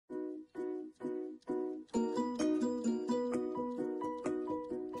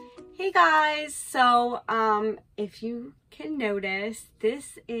Hey guys, so if you can notice,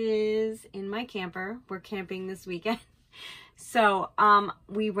 this is in my camper. We're camping this weekend. So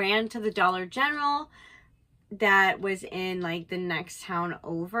we ran to the Dollar General that was in like the next town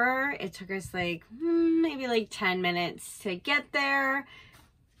over. It took us like maybe like 10 minutes to get there.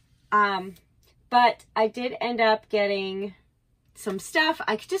 But I did end up getting some stuff.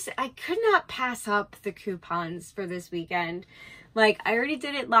 I could not pass up the coupons for this weekend. Like, I already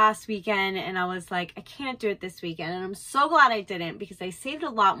did it last weekend, and I was like, I can't do it this weekend. And I'm so glad I didn't, because I saved a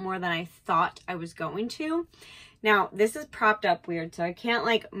lot more than I thought I was going to. Now, this is propped up weird, so I can't,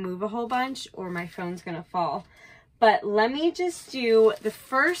 like, move a whole bunch, or my phone's gonna fall. But let me just do, the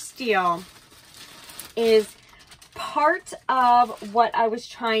first deal is part of what I was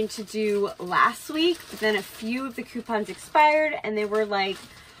trying to do last week, but then a few of the coupons expired, and they were, like,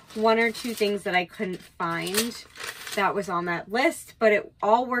 one or two things that I couldn't find that was on that list, but it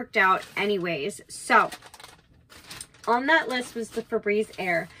all worked out anyways. So on that list was the Febreze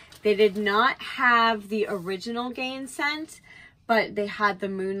Air. They did not have the original Gain scent, but they had the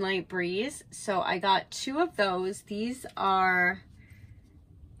Moonlight Breeze. So I got two of those. These are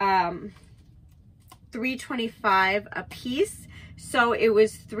 $3.25 a piece. So it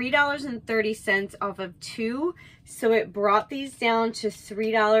was $3.30 off of two. So it brought these down to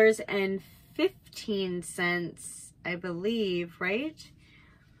 $3.15, I believe, right?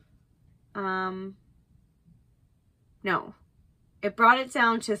 No. It brought it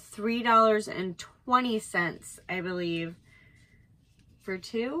down to $3.20, I believe, for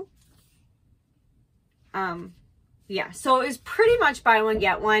two. Yeah, so it was pretty much buy one,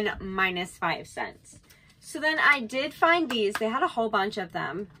 get one, minus 5 cents. So then I did find these. They had a whole bunch of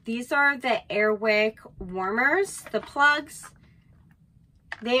them. These are the Airwick warmers, the plugs.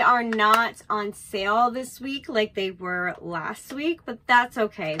 They are not on sale this week like they were last week, but that's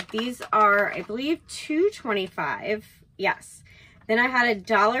okay. These are, I believe, $2.25. Yes. Then I had a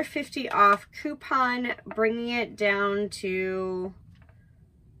 $1.50 off coupon, bringing it down to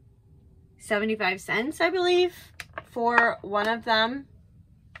 75 cents, I believe, for one of them.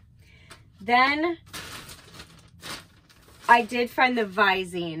 Then I did find the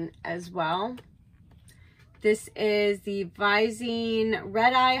Visine as well. This is the Visine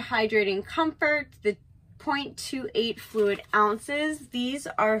Red Eye Hydrating Comfort, the 0.28 fluid ounces. These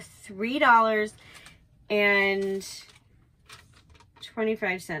are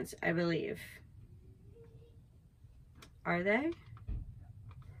 $3.25, I believe. Are they?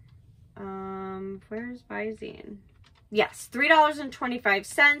 Where's Visine? Yes,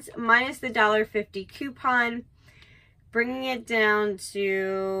 $3.25 minus the $1.50 coupon, bringing it down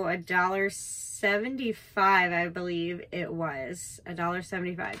to $1.75, I believe it was.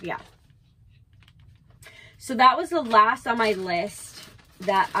 $1.75, yeah. So that was the last on my list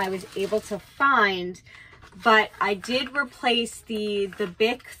that I was able to find, but I did replace the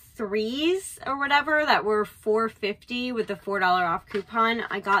Bic 3s or whatever that were $4.50 with the $4 off coupon.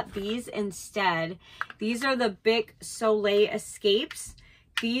 I got these instead. These are the Bic Soleil Escapes.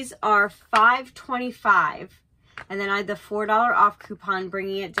 These are $5.25. And then I had the $4 off coupon,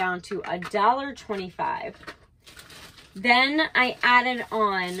 bringing it down to $1.25. Then I added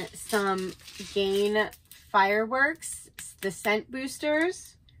on some Gain Fireworks, the scent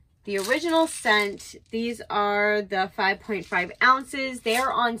boosters. The original scent, these are the 5.5 ounces. They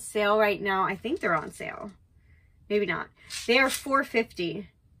are on sale right now. I think they're on sale. Maybe not. They are $4.50.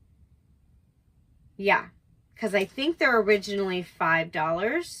 Yeah, because I think they're originally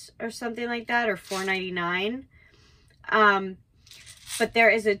 $5 or something like that, or $4.99. But there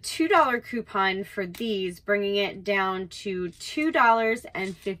is a $2 coupon for these, bringing it down to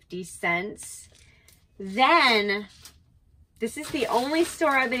 $2.50. Then, this is the only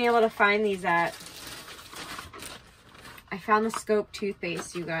store I've been able to find these at. I found the Scope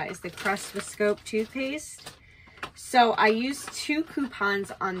toothpaste, you guys, the Crest with Scope toothpaste. So I used two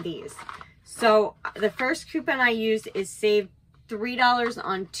coupons on these. So the first coupon I used is save $3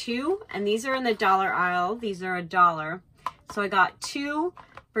 on two, and these are in the dollar aisle. These are $1. So I got two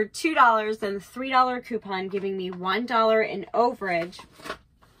for $2, and the $3 coupon giving me $1 in overage.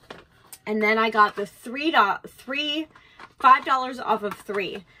 And then I got the $5 off of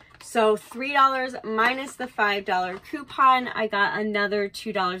three. So $3 minus the $5 coupon, I got another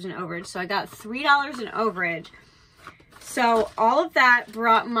 $2 in overage. So I got $3 in overage. So all of that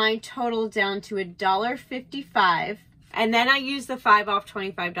brought my total down to $1.55. And then I used the 5 off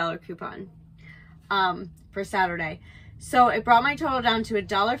 $25 coupon for Saturday. So it brought my total down to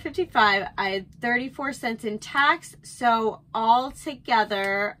 $1.55. I had 34 cents in tax. So all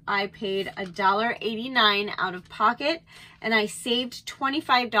together, I paid $1.89 out of pocket, and I saved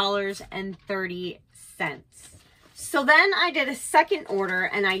 $25.30. So then I did a second order,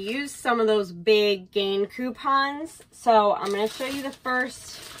 and I used some of those big Gain coupons. So I'm going to show you the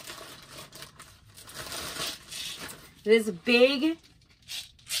first. This big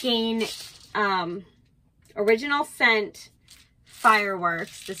Gain original scent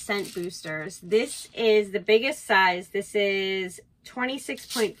fireworks, the scent boosters. This is the biggest size. This is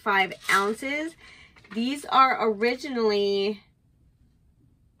 26.5 ounces. These are originally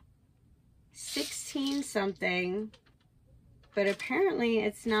 16 something, but apparently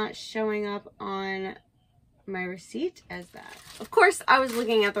it's not showing up on my receipt as that. Of course, I was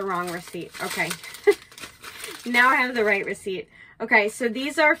looking at the wrong receipt. Okay. Now I have the right receipt. Okay, so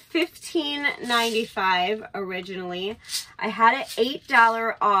these are $15.95 originally. I had an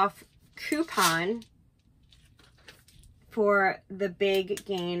 $8 off coupon for the big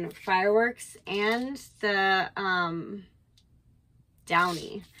Gain fireworks and the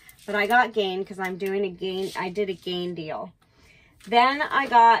Downy. But I got Gain because I'm doing a Gain. I did a Gain deal. Then I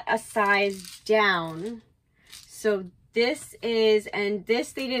got a size down. So this is, and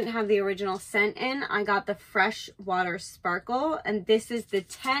this they didn't have the original scent in. I got the Fresh Water Sparkle, and this is the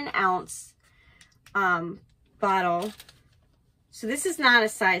 10-ounce bottle. So this is not a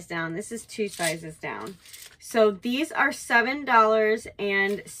size down. This is 2 sizes down. So these are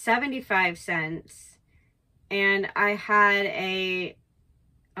 $7.75, and I had a,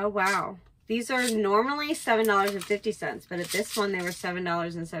 oh wow. These are normally $7.50, but at this one they were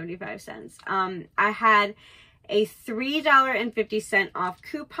 $7.75. I had a $3.50 off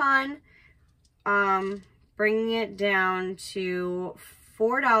coupon, bringing it down to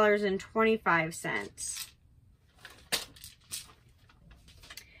 $4.25.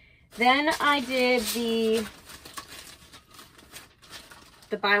 Then I did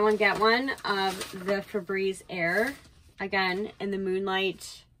the buy one get one of the Febreze Air, again in the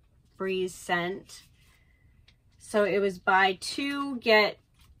Moonlight Breeze scent. So it was buy 2 get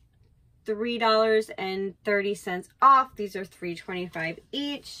 $3.30 off. These are $3.25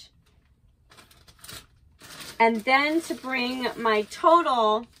 each. And then to bring my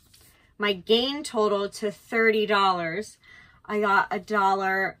total, my Gain total to $30, I got a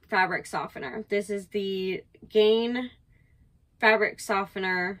 $1 fabric softener. This is the Gain fabric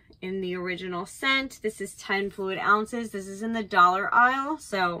softener in the original scent. This is 10 fluid ounces. This is in the dollar aisle.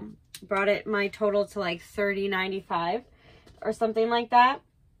 So brought it my total to like $30.95 or something like that.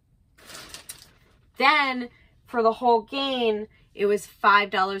 Then for the whole Gain, it was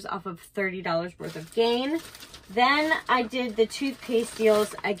 $5 off of $30 worth of Gain. Then I did the toothpaste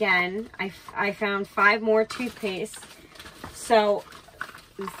deals again. I found 5 more toothpaste. So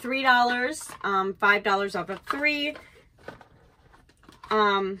 $3, $5 off of 3,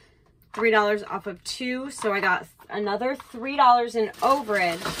 $3 off of 2. So I got another $3 in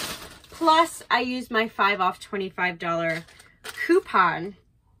overage. Plus I used my 5 off $25 coupon.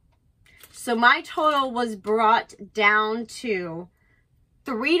 So my total was brought down to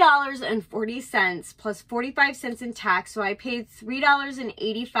 $3.40 plus 45 cents in tax. So I paid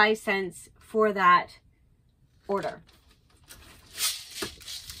 $3.85 for that order.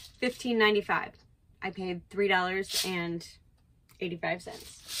 $15.95. I paid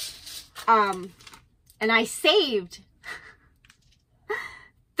 $3.85. And I saved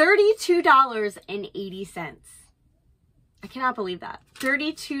 $32.80. I cannot believe that.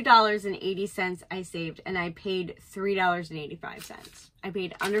 $32.80 I saved, and I paid $3.85. I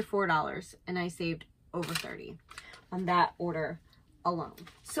paid under $4, and I saved over $30 on that order alone.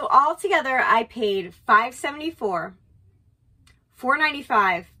 So all together, I paid $5.74,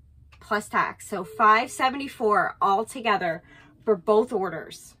 $4.95 plus tax. So $5.74 all together for both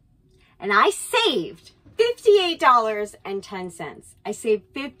orders. And I saved $58.10. I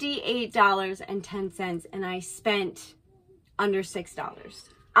saved $58.10, and I spent under $6.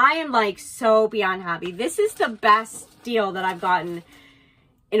 I am like so beyond happy. This is the best deal that I've gotten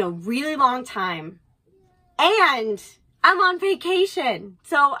in a really long time. And I'm on vacation.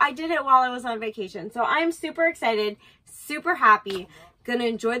 So I did it while I was on vacation. So I'm super excited, super happy. Gonna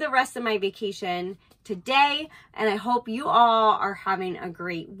enjoy the rest of my vacation today, and I hope you all are having a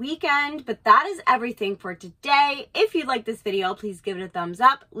great weekend. But that is everything for today. If you like this video, please give it a thumbs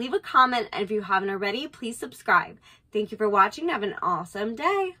up, leave a comment, and if you haven't already, please subscribe. Thank you for watching. Have an awesome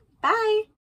day. Bye.